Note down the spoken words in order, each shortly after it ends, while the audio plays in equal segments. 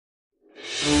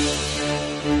You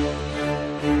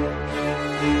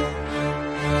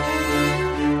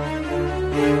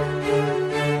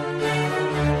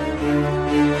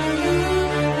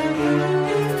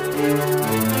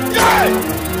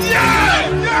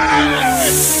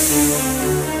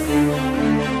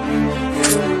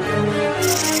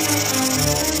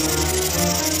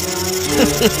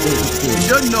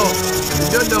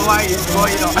don't know why it's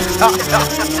going on.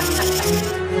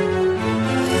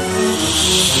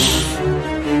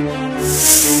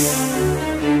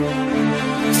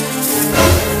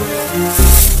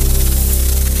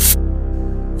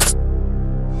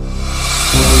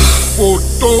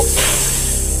 Photo.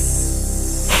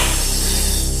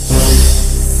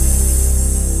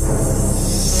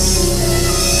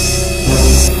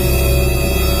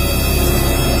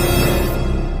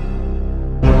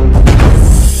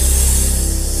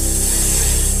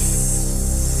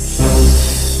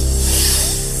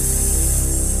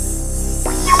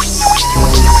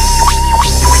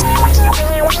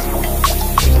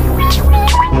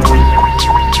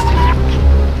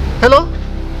 Hello?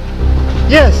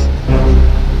 Yes.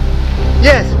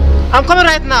 Yes. I'm coming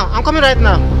right now. I'm coming right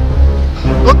now.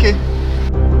 Okay.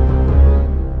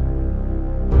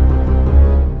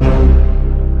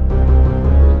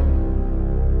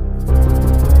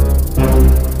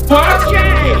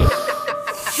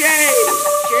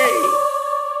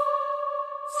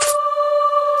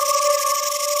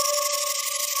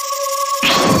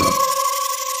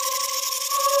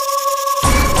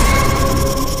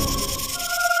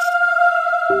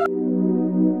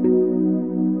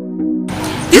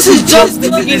 This is just the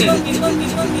beginning.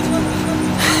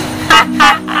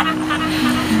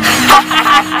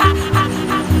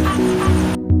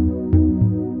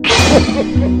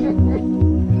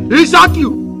 He shot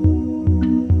you.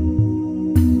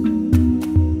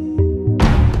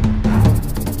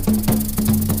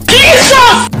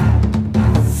 Jesus!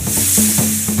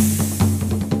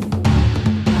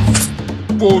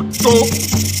 Photo.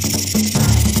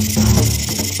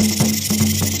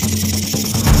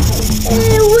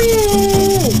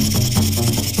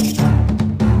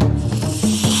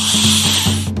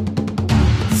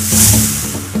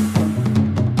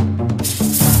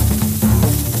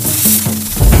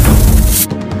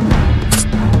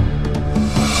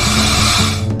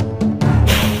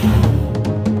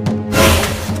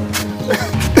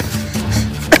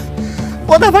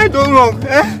 What have I done wrong?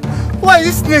 Why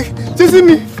is this snake chasing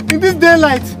me in this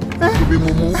daylight? Baby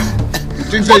Mumu, you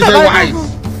think so? Is that wise?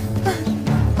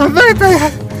 I'm very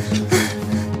tired.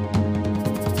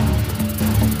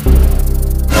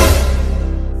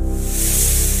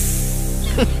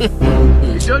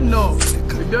 You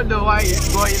don't know why it's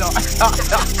going on.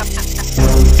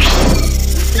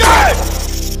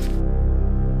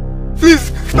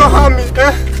 Please, don't harm me.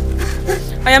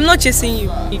 I am not chasing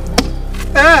you.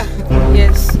 Eh?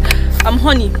 Yes, I'm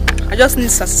honey. I just need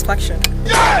satisfaction.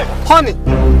 Honey?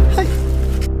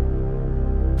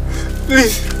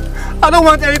 Please, I don't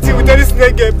want anything with any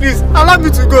snake girl. Please, allow me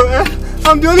to go.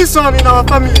 I'm the only son in our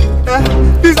family.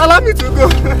 Please, allow me to go.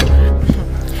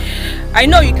 I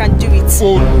know you can do it.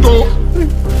 Photo.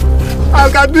 I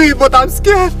can do it, but I'm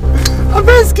scared. I'm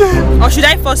very scared. Or should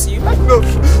I force you? No,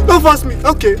 don't force me.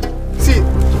 Okay, see,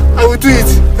 I will do it.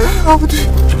 I will do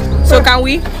it. So can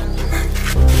we?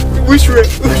 Which way?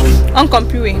 On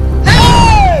computer way.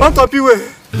 On computer way.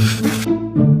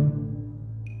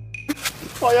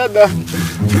 Oh yeah, da.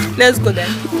 Let's go then.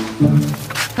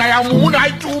 I am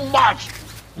too much.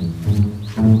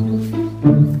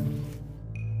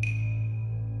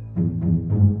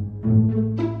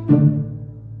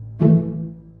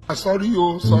 Sorry,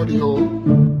 oh.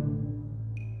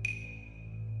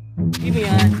 Give me your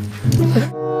hand.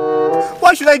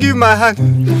 Why should I give you my hand?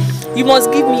 You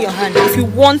must give me your hand if you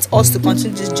want us to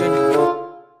continue this journey.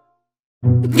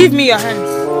 Give me your hand.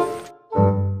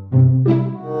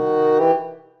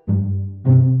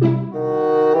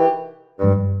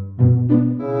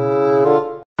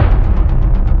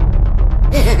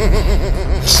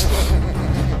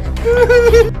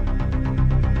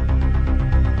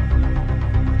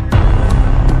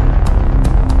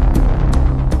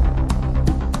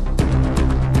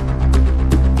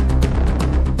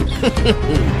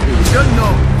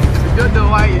 You don't know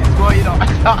why it's going on.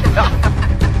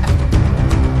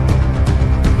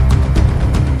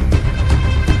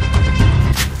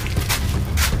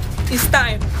 It's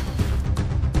time.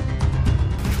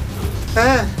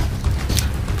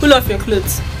 Pull off your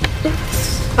clothes.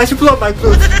 I should pull off my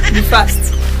clothes. Be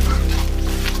fast.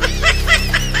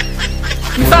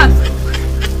 Be fast.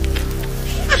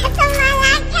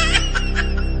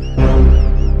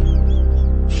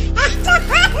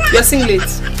 Your singlet.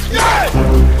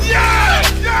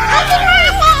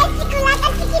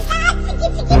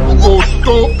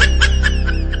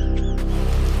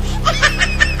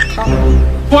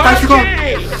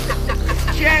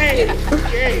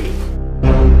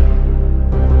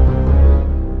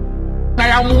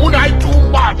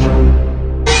 Too much.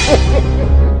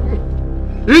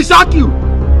 He shock you.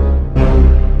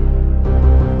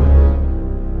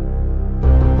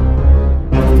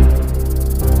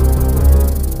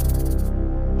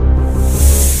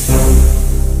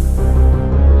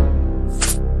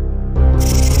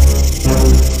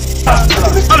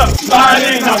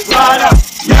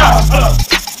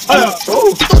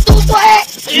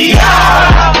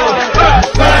 Yeah.